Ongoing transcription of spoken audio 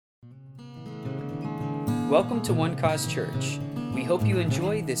Welcome to One Cause Church. We hope you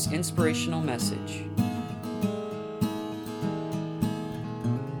enjoy this inspirational message.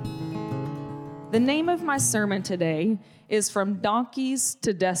 The name of my sermon today is From Donkeys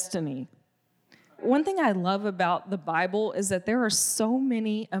to Destiny. One thing I love about the Bible is that there are so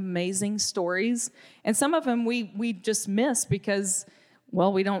many amazing stories, and some of them we just miss because,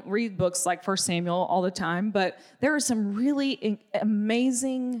 well, we don't read books like 1 Samuel all the time, but there are some really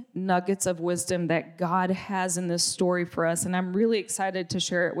amazing nuggets of wisdom that God has in this story for us, and I'm really excited to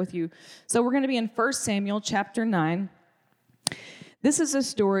share it with you. So we're going to be in 1 Samuel chapter 9. This is a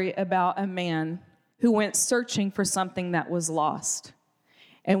story about a man who went searching for something that was lost.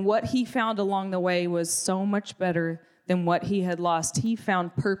 And what he found along the way was so much better than what he had lost. He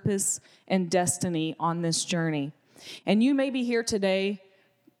found purpose and destiny on this journey. And you may be here today,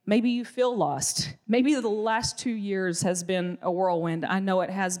 maybe you feel lost. Maybe the last 2 years has been a whirlwind. I know it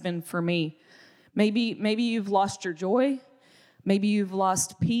has been for me. Maybe you've lost your joy. Maybe you've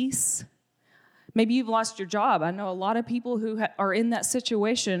lost peace. Maybe you've lost your job. I know a lot of people who are in that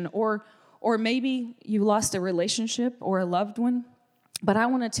situation, or maybe you lost a relationship or a loved one. But I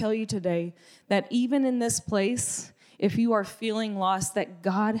want to tell you today that even in this place, if you are feeling lost, that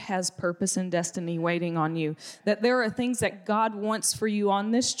God has purpose and destiny waiting on you. That there are things that God wants for you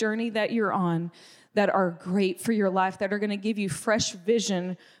on this journey that you're on that are great for your life, that are going to give you fresh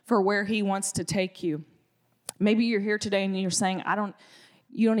vision for where He wants to take you. Maybe you're here today and you're saying,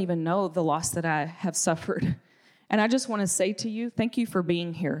 you don't even know the loss that I have suffered. And I just want to say to you, thank you for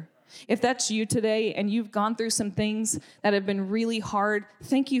being here. If that's you today and you've gone through some things that have been really hard,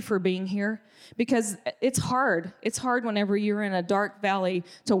 thank you for being here, because it's hard. It's hard whenever you're in a dark valley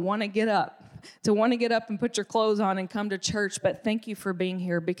to want to get up and put your clothes on and come to church. But thank you for being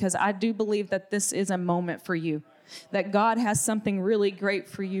here, because I do believe that this is a moment for you, that God has something really great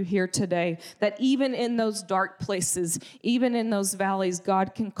for you here today, that even in those dark places, even in those valleys,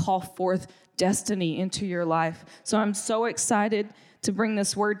 God can call forth destiny into your life. So I'm so excited to bring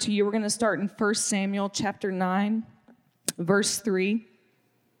this word to you. We're going to start in 1 Samuel chapter 9, verse 3.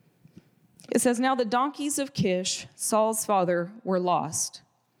 It says, "Now the donkeys of Kish, Saul's father, were lost.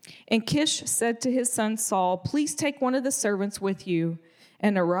 And Kish said to his son Saul, 'Please take one of the servants with you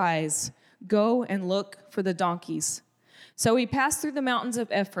and arise, go and look for the donkeys.' So he passed through the mountains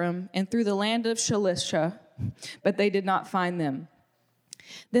of Ephraim and through the land of Shalisha, but they did not find them.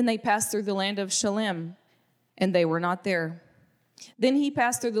 Then they passed through the land of Shalem, and they were not there. Then he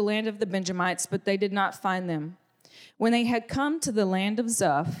passed through the land of the Benjamites, but they did not find them. When they had come to the land of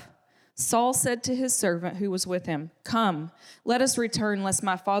Zuph, Saul said to his servant who was with him, 'Come, let us return, lest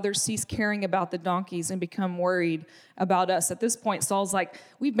my father cease caring about the donkeys and become worried about us.'" At this point, Saul's like,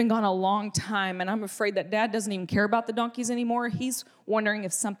 "We've been gone a long time, and I'm afraid that Dad doesn't even care about the donkeys anymore. He's wondering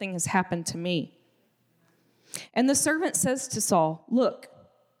if something has happened to me." And the servant says to Saul, "Look,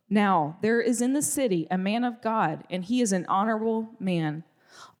 now there is in the city a man of God, and he is an honorable man.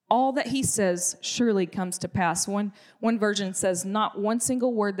 All that he says surely comes to pass." One version says, "Not one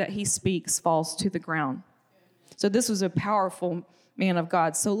single word that he speaks falls to the ground." So this was a powerful man of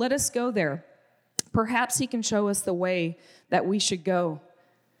God. "So let us go there. Perhaps he can show us the way that we should go."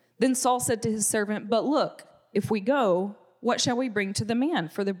 Then Saul said to his servant, "But look, if we go, what shall we bring to the man?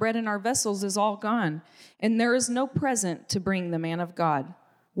 For the bread in our vessels is all gone, and there is no present to bring the man of God.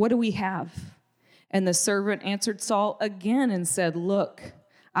 What do we have?" And the servant answered Saul again and said, "Look,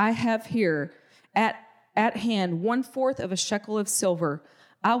 I have here at hand 1/4 of a shekel of silver.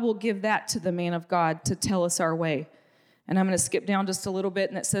 I will give that to the man of God to tell us our way." And I'm going to skip down just a little bit,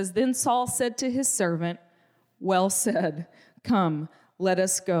 and it says, "Then Saul said to his servant, 'Well said, come, let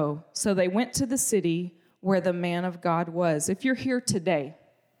us go.' So they went to the city where the man of God was." If you're here today,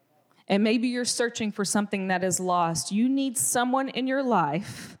 and maybe you're searching for something that is lost, you need someone in your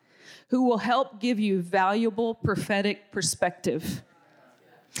life who will help give you valuable prophetic perspective.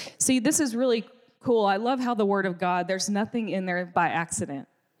 See, this is really cool. I love how the Word of God, there's nothing in there by accident.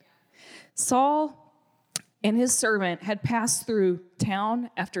 Saul and his servant had passed through town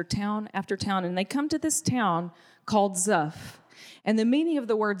after town after town, and they come to this town called Zuph. And the meaning of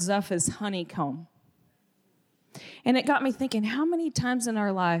the word Zuph is honeycomb. And it got me thinking, how many times in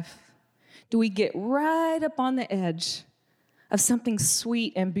our life do we get right up on the edge of something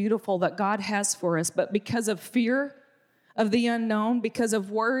sweet and beautiful that God has for us, but because of fear of the unknown, because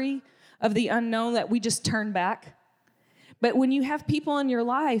of worry of the unknown, that we just turn back? But when you have people in your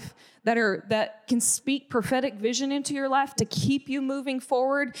life that can speak prophetic vision into your life to keep you moving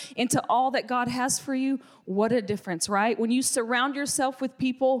forward into all that God has for you, what a difference, right? When you surround yourself with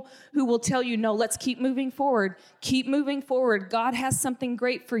people who will tell you, no, let's keep moving forward. Keep moving forward. God has something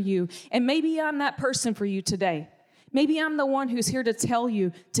great for you. And maybe I'm that person for you today. Maybe I'm the one who's here to tell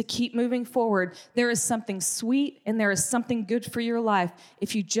you to keep moving forward. There is something sweet and there is something good for your life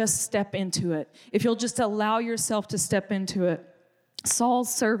if you just step into it, if you'll just allow yourself to step into it.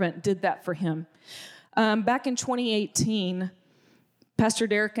 Saul's servant did that for him. Back in 2018, Pastor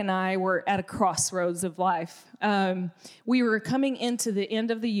Derek and I were at a crossroads of life. We were coming into the end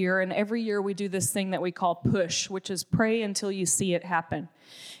of the year, and every year we do this thing that we call push, which is pray until you see it happen.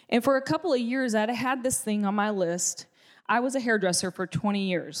 And for a couple of years, I'd had this thing on my list. I was a hairdresser for 20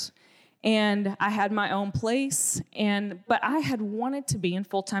 years, and I had my own place, but I had wanted to be in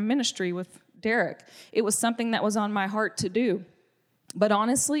full-time ministry with Derek. It was something that was on my heart to do. But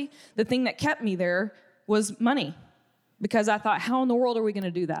honestly, the thing that kept me there was money, because I thought, how in the world are we going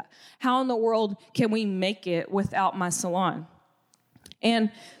to do that? How in the world can we make it without my salon?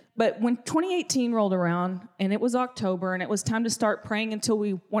 But when 2018 rolled around, and it was October, and it was time to start praying until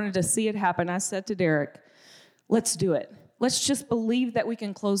we wanted to see it happen, I said to Derek, let's do it. Let's just believe that we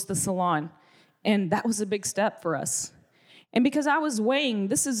can close the salon. And that was a big step for us. And because I was weighing,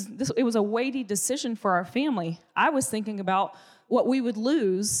 it was a weighty decision for our family. I was thinking about what we would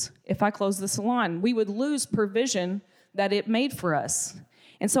lose if I closed the salon. We would lose provision that it made for us.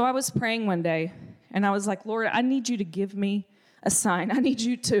 And so I was praying one day, and I was like, Lord, I need you to give me a sign. I need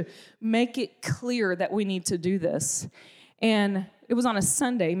you to make it clear that we need to do this. And it was on a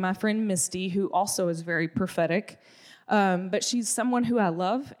Sunday. My friend Misty, who also is very prophetic, but she's someone who I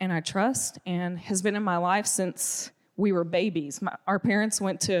love and I trust and has been in my life since we were babies. Our parents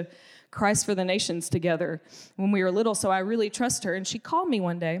went to Christ for the Nations together when we were little, so I really trust her. And she called me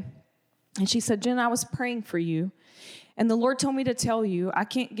one day, and she said, Jen, I was praying for you, and the Lord told me to tell you, I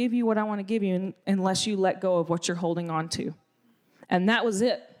can't give you what I want to give you unless you let go of what you're holding on to. And that was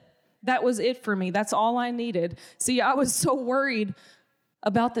it. That was it for me. That's all I needed. See, I was so worried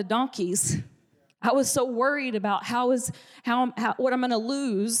about the donkeys. I was so worried about what I'm going to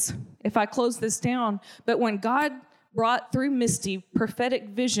lose if I close this down. But when God brought through Misty prophetic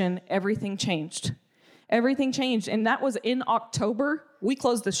vision, everything changed. Everything changed. And that was in October. We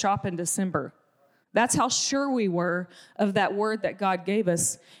closed the shop in December. That's how sure we were of that word that God gave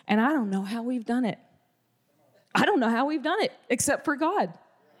us. And I don't know how we've done it. I don't know how we've done it except for God.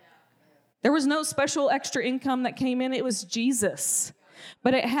 There was no special extra income that came in. It was Jesus.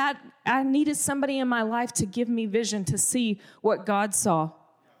 But I needed somebody in my life to give me vision to see what God saw.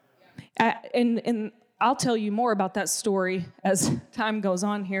 And I'll tell you more about that story as time goes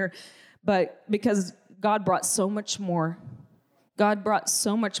on here. But because God brought so much more. God brought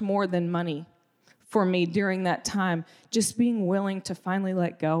so much more than money for me during that time. Just being willing to finally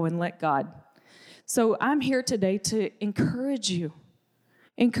let go and let God. So I'm here today to encourage you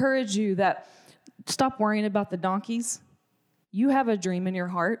that stop worrying about the donkeys. You have a dream in your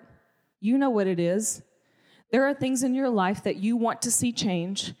heart. You know what it is. There are things in your life that you want to see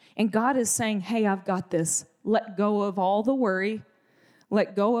change, and God is saying, hey, I've got this. Let go of all the worry.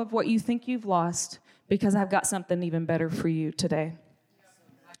 Let go of what you think you've lost, because I've got something even better for you today.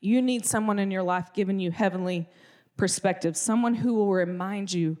 You need someone in your life giving you heavenly perspective, someone who will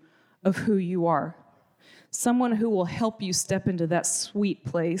remind you of who you are. Someone who will help you step into that sweet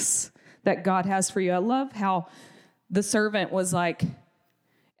place that God has for you. I love how the servant was like,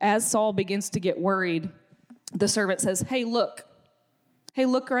 as Saul begins to get worried, the servant says, hey, look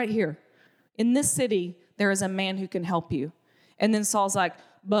right here. In this city, there is a man who can help you. And then Saul's like,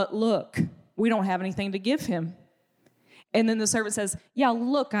 but look, we don't have anything to give him. And then the servant says, yeah,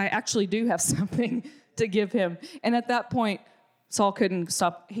 look, I actually do have something to give him. And at that point, Saul couldn't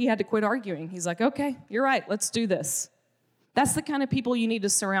stop. He had to quit arguing. He's like, okay, you're right. Let's do this. That's the kind of people you need to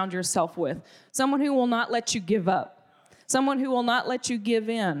surround yourself with. Someone who will not let you give up. Someone who will not let you give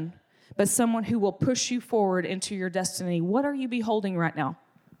in, but someone who will push you forward into your destiny. What are you beholding right now?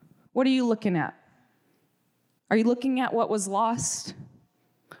 What are you looking at? Are you looking at what was lost?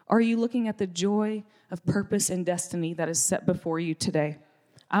 Or are you looking at the joy of purpose and destiny that is set before you today?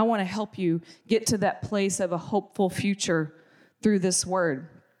 I want to help you get to that place of a hopeful future through this word.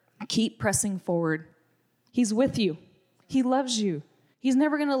 Keep pressing forward. He's with you. He loves you. He's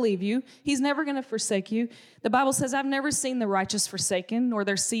never going to leave you. He's never going to forsake you. The Bible says, I've never seen the righteous forsaken, nor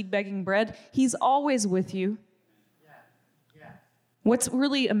their seed begging bread. He's always with you. What's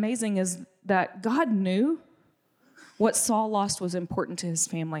really amazing is that God knew what Saul lost was important to his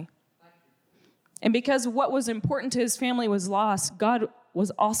family. And because what was important to his family was lost, God was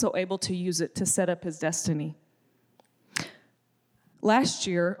also able to use it to set up his destiny. Last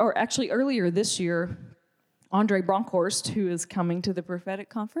year, or actually earlier this year, Andre Bronkhorst, who is coming to the prophetic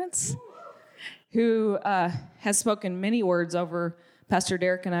conference, who has spoken many words over Pastor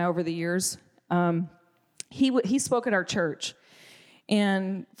Derek and I over the years, he spoke at our church.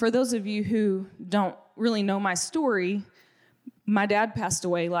 And for those of you who don't really know my story, my dad passed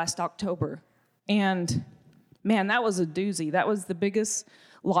away last October. And man, that was a doozy. That was the biggest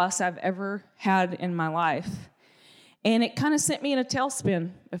loss I've ever had in my life. And it kind of sent me in a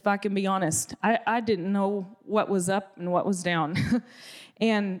tailspin, if I can be honest. I didn't know what was up and what was down.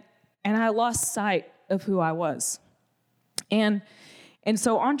 and I lost sight of who I was. And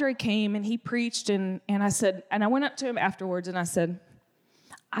so Andre came and he preached and I said, and I went up to him afterwards and I said,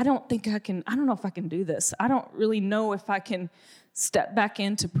 I don't know if I can do this. I don't really know if I can step back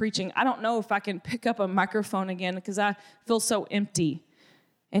into preaching. I don't know if I can pick up a microphone again because I feel so empty.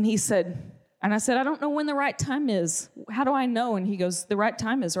 And he said, and I said, I don't know when the right time is. How do I know? And he goes, the right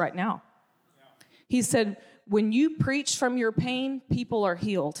time is right now. Yeah. He said, when you preach from your pain, people are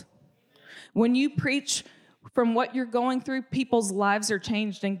healed. When you preach from what you're going through, people's lives are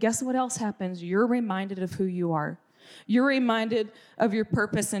changed. And guess what else happens? You're reminded of who you are. You're reminded of your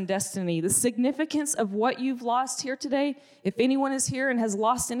purpose and destiny. The significance of what you've lost here today, if anyone is here and has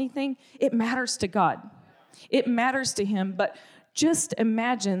lost anything, it matters to God. It matters to him. But just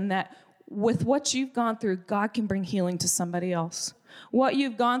imagine that with what you've gone through, God can bring healing to somebody else. What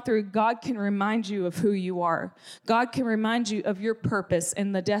you've gone through, God can remind you of who you are. God can remind you of your purpose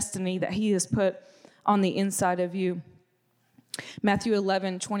and the destiny that he has put on the inside of you. Matthew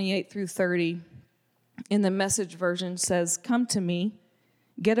 11:28-30 in the Message version says, "Come to me,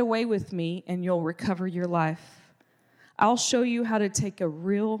 get away with me, and you'll recover your life. I'll show you how to take a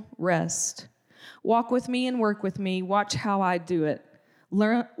real rest. Walk with me and work with me. Watch how I do it.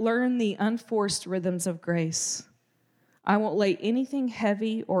 Learn the unforced rhythms of grace. I won't lay anything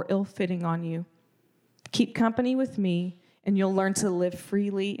heavy or ill-fitting on you. Keep company with me, and you'll learn to live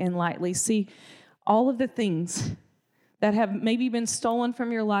freely and lightly." See, all of the things that have maybe been stolen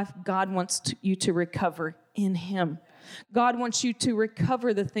from your life, God wants you to recover in him. God wants you to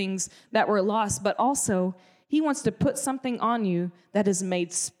recover the things that were lost, but also he wants to put something on you that is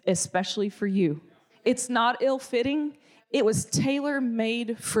made especially for you. It's not ill-fitting. It was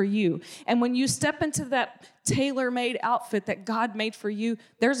tailor-made for you. And when you step into that tailor-made outfit that God made for you,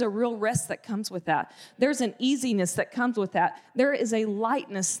 there's a real rest that comes with that. There's an easiness that comes with that. There is a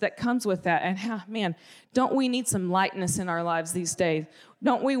lightness that comes with that. And man, don't we need some lightness in our lives these days?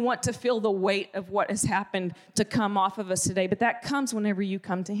 Don't we want to feel the weight of what has happened to come off of us today? But that comes whenever you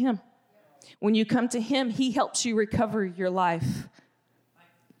come to him. When you come to him, he helps you recover your life.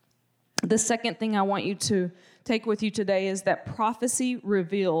 The second thing I want you to take with you today is that prophecy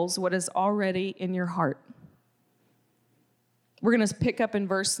reveals what is already in your heart. We're going to pick up in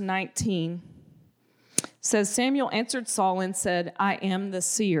verse 19. It says, Samuel answered Saul and said, I am the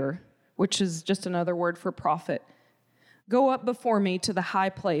seer, which is just another word for prophet. Go up before me to the high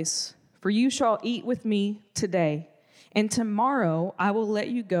place, for you shall eat with me today, and tomorrow I will let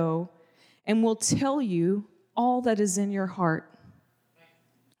you go and will tell you all that is in your heart.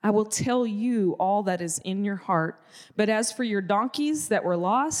 I will tell you all that is in your heart. But as for your donkeys that were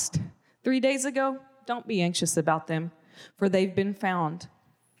lost 3 days ago, don't be anxious about them, for they've been found.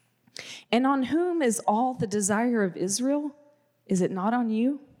 And on whom is all the desire of Israel? Is it not on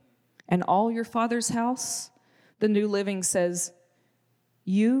you and all your father's house? The New Living says,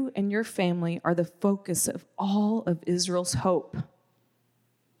 you and your family are the focus of all of Israel's hope.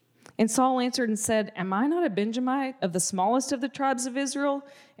 And Saul answered and said, am I not a Benjamite of the smallest of the tribes of Israel,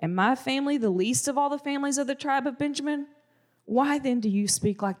 and my family the least of all the families of the tribe of Benjamin? Why then do you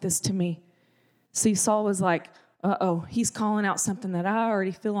speak like this to me? See, Saul was like, he's calling out something that I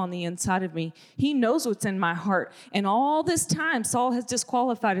already feel on the inside of me. He knows what's in my heart. And all this time, Saul has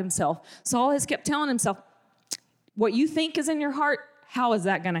disqualified himself. Saul has kept telling himself, what you think is in your heart, how is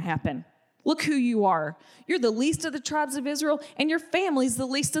that going to happen? Look who you are. You're the least of the tribes of Israel, and your family's the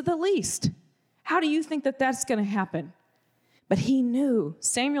least of the least. How do you think that that's going to happen? But he knew.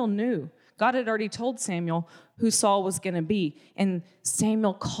 Samuel knew. God had already told Samuel who Saul was going to be, and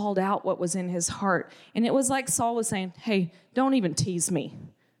Samuel called out what was in his heart. And it was like Saul was saying, hey, don't even tease me.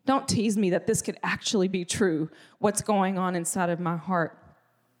 Don't tease me that this could actually be true, what's going on inside of my heart.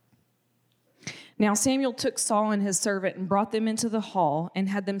 Now Samuel took Saul and his servant and brought them into the hall and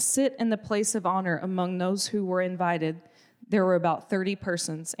had them sit in the place of honor among those who were invited. There were about 30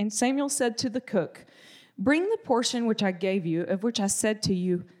 persons. And Samuel said to the cook, bring the portion which I gave you, of which I said to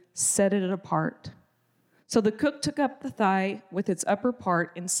you, set it apart. So the cook took up the thigh with its upper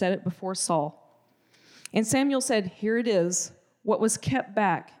part and set it before Saul. And Samuel said, "Here it is, what was kept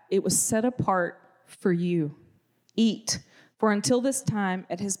back. It was set apart for you. Eat, for until this time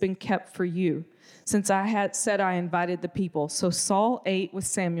it has been kept for you, since I had said I invited the people." So Saul ate with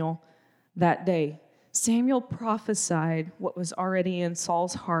Samuel that day. Samuel prophesied what was already in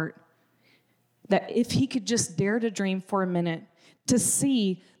Saul's heart, that if he could just dare to dream for a minute, to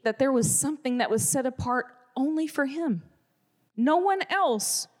see that there was something that was set apart only for him. No one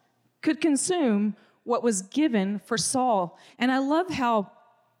else could consume what was given for Saul. And I love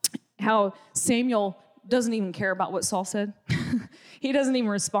how Samuel doesn't even care about what Saul said. He doesn't even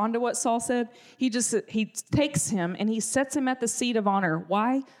respond to what Saul said. He takes him and he sets him at the seat of honor.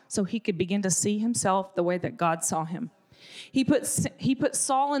 Why? So he could begin to see himself the way that God saw him. He put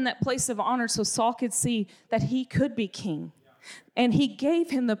Saul in that place of honor so Saul could see that he could be king. And he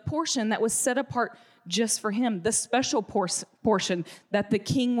gave him the portion that was set apart just for him, the special portion that the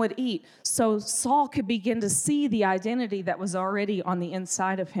king would eat. So Saul could begin to see the identity that was already on the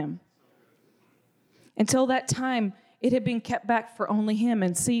inside of him. Until that time, it had been kept back for only him.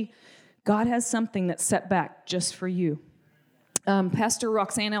 And see, God has something that's set back just for you. Pastor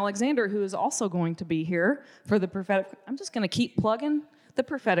Roxanne Alexander, who is also going to be here for the prophetic, I'm just going to keep plugging the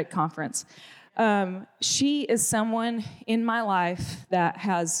prophetic conference. She is someone in my life that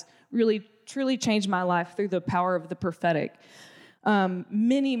has really, truly changed my life through the power of the prophetic.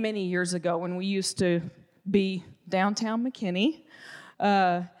 Many, many years ago when we used to be downtown McKinney,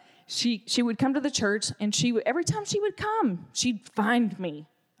 she would come to the church, and every time she would come, she'd find me.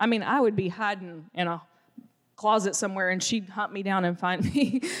 I mean, I would be hiding in a closet somewhere, and she'd hunt me down and find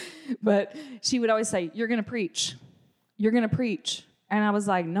me. But she would always say, "You're going to preach. You're going to preach." And I was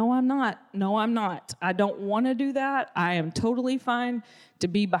like, "No, I'm not. No, I'm not. I don't want to do that. I am totally fine to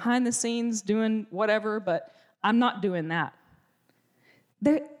be behind the scenes doing whatever, but I'm not doing that."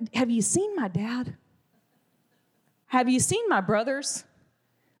 Have you seen my dad? Have you seen my brothers?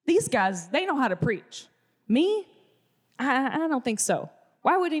 These guys, they know how to preach. Me? I don't think so.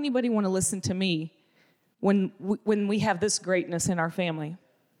 Why would anybody want to listen to me when we have this greatness in our family?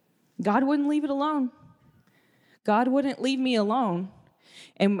 God wouldn't leave it alone. God wouldn't leave me alone.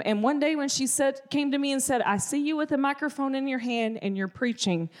 And one day when she came to me and said, "I see you with a microphone in your hand and you're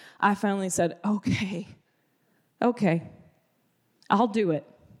preaching," I finally said, okay, I'll do it.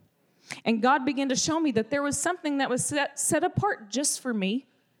 And God began to show me that there was something that was set apart just for me,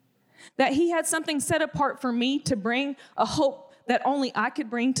 that he had something set apart for me to bring a hope that only I could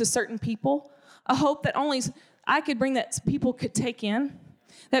bring to certain people, a hope that only I could bring that people could take in,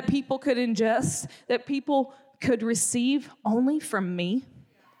 that people could ingest, that people could receive only from me.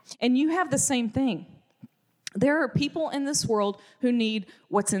 And you have the same thing. There are people in this world who need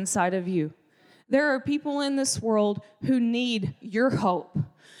what's inside of you. There are people in this world who need your hope.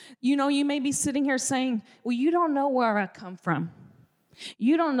 You know, you may be sitting here saying, "Well, you don't know where I come from.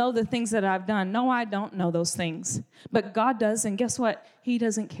 You don't know the things that I've done." No, I don't know those things. But God does, and guess what? He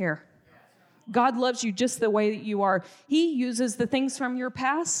doesn't care. God loves you just the way that you are. He uses the things from your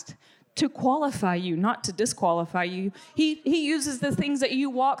past to qualify you, not to disqualify you. He uses the things that you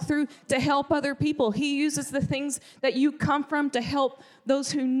walk through to help other people. He uses the things that you come from to help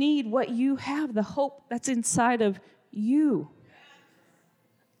those who need what you have, the hope that's inside of you.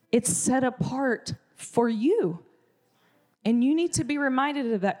 It's set apart for you. And you need to be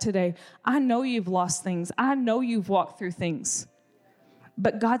reminded of that today. I know you've lost things. I know you've walked through things.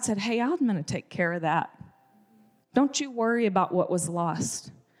 But God said, "Hey, I'm going to take care of that. Don't you worry about what was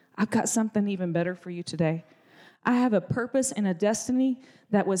lost. I've got something even better for you today. I have a purpose and a destiny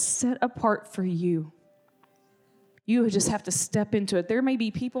that was set apart for you. You just have to step into it." There may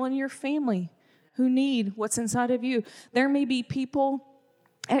be people in your family who need what's inside of you. There may be people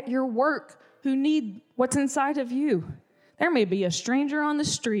at your work who need what's inside of you. There may be a stranger on the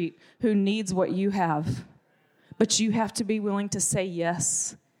street who needs what you have. But you have to be willing to say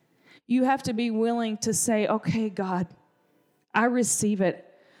yes. You have to be willing to say, "Okay, God, I receive it.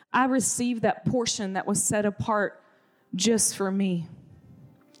 I receive that portion that was set apart just for me."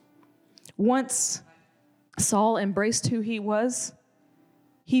 Once Saul embraced who he was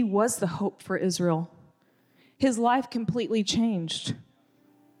the hope for Israel. His life completely changed.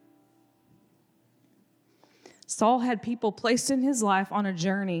 Saul had people placed in his life on a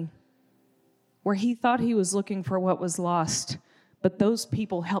journey where he thought he was looking for what was lost, but those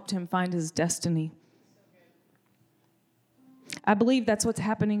people helped him find his destiny. I believe that's what's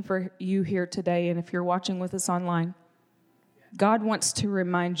happening for you here today, and if you're watching with us online. God wants to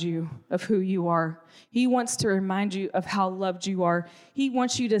remind you of who you are. He wants to remind you of how loved you are. He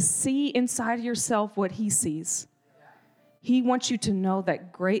wants you to see inside yourself what he sees. He wants you to know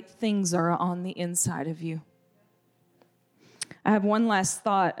that great things are on the inside of you. I have one last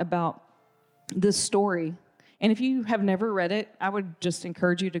thought about this story. And if you have never read it, I would just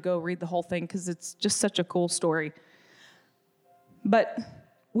encourage you to go read the whole thing because it's just such a cool story. But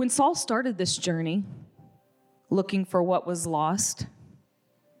when Saul started this journey, looking for what was lost,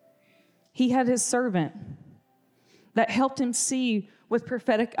 he had his servant that helped him see with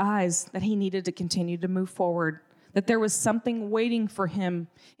prophetic eyes that he needed to continue to move forward, that there was something waiting for him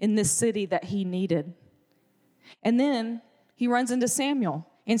in this city that he needed. And then he runs into Samuel,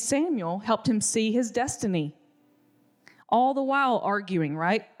 and Samuel helped him see his destiny. All the while arguing,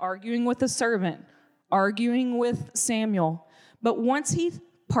 right? Arguing with the servant, arguing with Samuel. But once he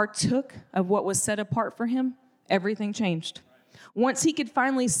partook of what was set apart for him, everything changed. Once he could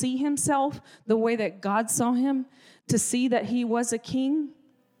finally see himself the way that God saw him, to see that he was a king,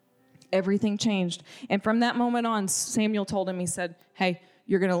 everything changed. And from that moment on, Samuel told him, he said, hey,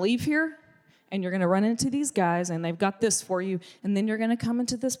 you're going to leave here and you're going to run into these guys and they've got this for you. And then you're going to come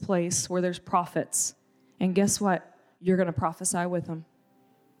into this place where there's prophets. And guess what? You're going to prophesy with them.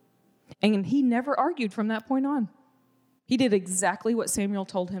 And he never argued from that point on. He did exactly what Samuel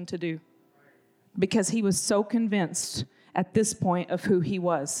told him to do because he was so convinced at this point of who he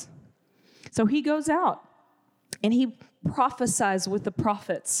was. So he goes out and he prophesies with the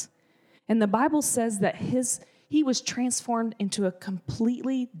prophets. And the Bible says that he was transformed into a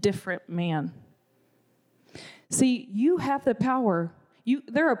completely different man. See, you have the power.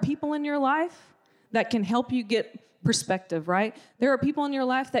 There are people in your life that can help you get perspective, right? There are people in your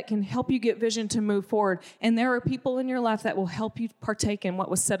life that can help you get vision to move forward. And there are people in your life that will help you partake in what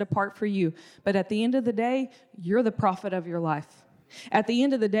was set apart for you. But at the end of the day, you're the prophet of your life. At the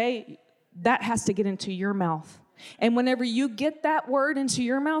end of the day, that has to get into your mouth. And whenever you get that word into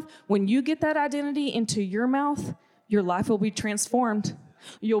your mouth, when you get that identity into your mouth, your life will be transformed.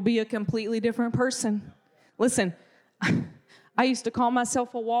 You'll be a completely different person. Listen, I used to call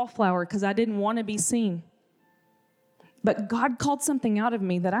myself a wallflower because I didn't want to be seen. But God called something out of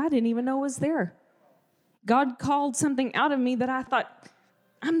me that I didn't even know was there. God called something out of me that I thought,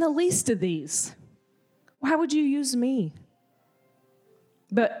 I'm the least of these. Why would you use me?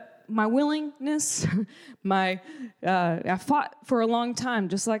 But my willingness, I fought for a long time,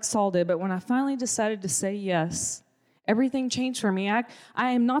 just like Saul did. But when I finally decided to say yes, everything changed for me. I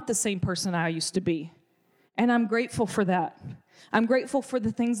am not the same person I used to be. And I'm grateful for that. I'm grateful for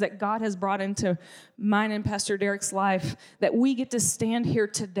the things that God has brought into mine and Pastor Derek's life, that we get to stand here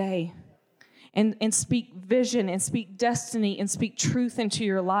today and speak vision and speak destiny and speak truth into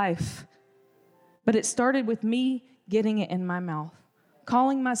your life. But it started with me getting it in my mouth,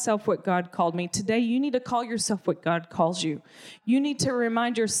 calling myself what God called me. Today, you need to call yourself what God calls you. You need to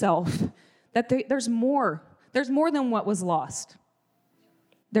remind yourself that there's more. There's more than what was lost.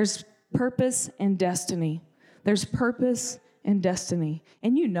 There's purpose and destiny. There's purpose and destiny.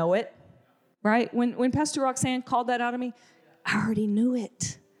 And you know it, right? When Pastor Roxanne called that out of me, I already knew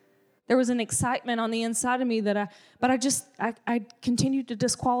it. There was an excitement on the inside of me that I continued to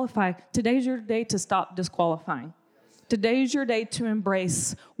disqualify. Today's your day to stop disqualifying. Today's your day to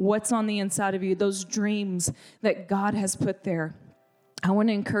embrace what's on the inside of you, those dreams that God has put there. I want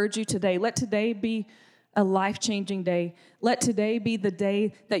to encourage you today. Let today be a life-changing day. Let today be the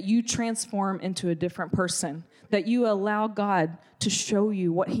day that you transform into a different person, that you allow God to show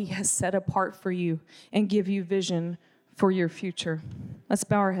you what he has set apart for you and give you vision for your future. Let's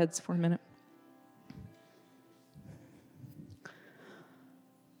bow our heads for a minute.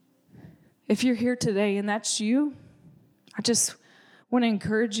 If you're here today and that's you, I just want to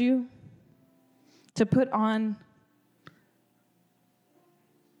encourage you to put on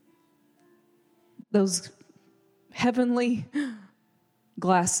those heavenly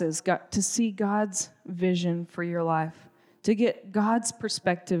glasses, to see God's vision for your life, to get God's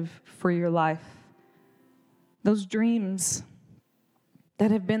perspective for your life. Those dreams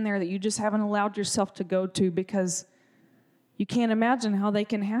that have been there that you just haven't allowed yourself to go to because you can't imagine how they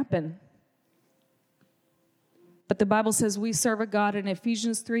can happen. But the Bible says we serve a God, in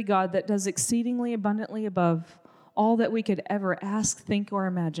Ephesians 3, God that does exceedingly abundantly above all that we could ever ask, think, or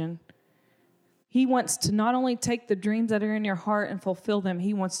imagine. He wants to not only take the dreams that are in your heart and fulfill them,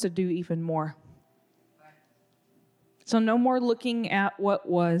 he wants to do even more. So no more looking at what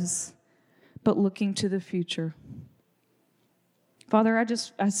was, but looking to the future. Father,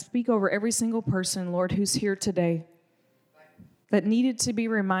 I speak over every single person, Lord, who's here today that needed to be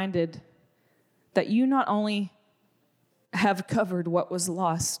reminded that you not only have covered what was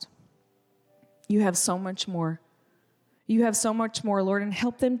lost. You have so much more. You have so much more, Lord, and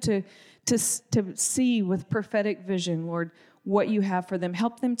help them to see with prophetic vision, Lord, what you have for them.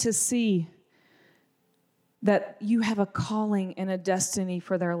 Help them to see that you have a calling and a destiny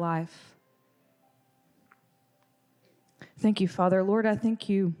for their life. Thank you, Father. Lord, I thank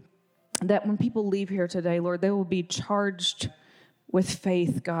you that when people leave here today, Lord, they will be charged with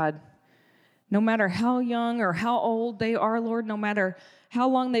faith, God. No matter how young or how old they are, Lord, no matter how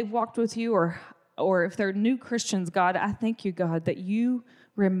long they've walked with you or if they're new Christians, God, I thank you, God, that you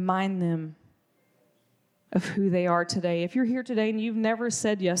remind them of who they are today. If you're here today and you've never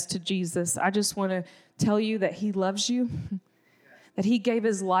said yes to Jesus, I just want to tell you that he loves you, that he gave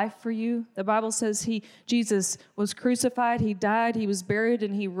his life for you. The Bible says Jesus was crucified, he died, he was buried,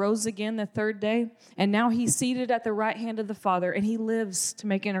 and he rose again the third day. And now he's seated at the right hand of the Father, and he lives to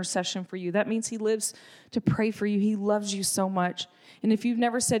make intercession for you. That means he lives to pray for you. He loves you so much. And if you've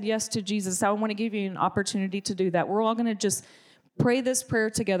never said yes to Jesus, I want to give you an opportunity to do that. We're all going to just pray this prayer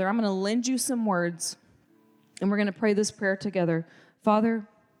together. I'm going to lend you some words, and we're going to pray this prayer together. Father,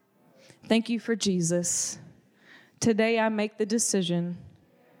 thank you for Jesus. Today I make the decision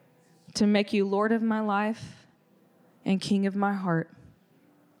to make you Lord of my life and King of my heart.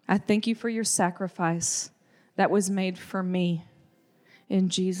 I thank you for your sacrifice that was made for me. In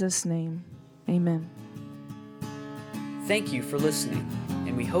Jesus' name, amen. Thank you for listening,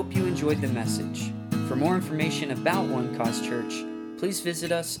 and we hope you enjoyed the message. For more information about One Cause Church, please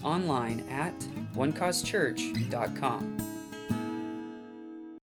visit us online at onecausechurch.com.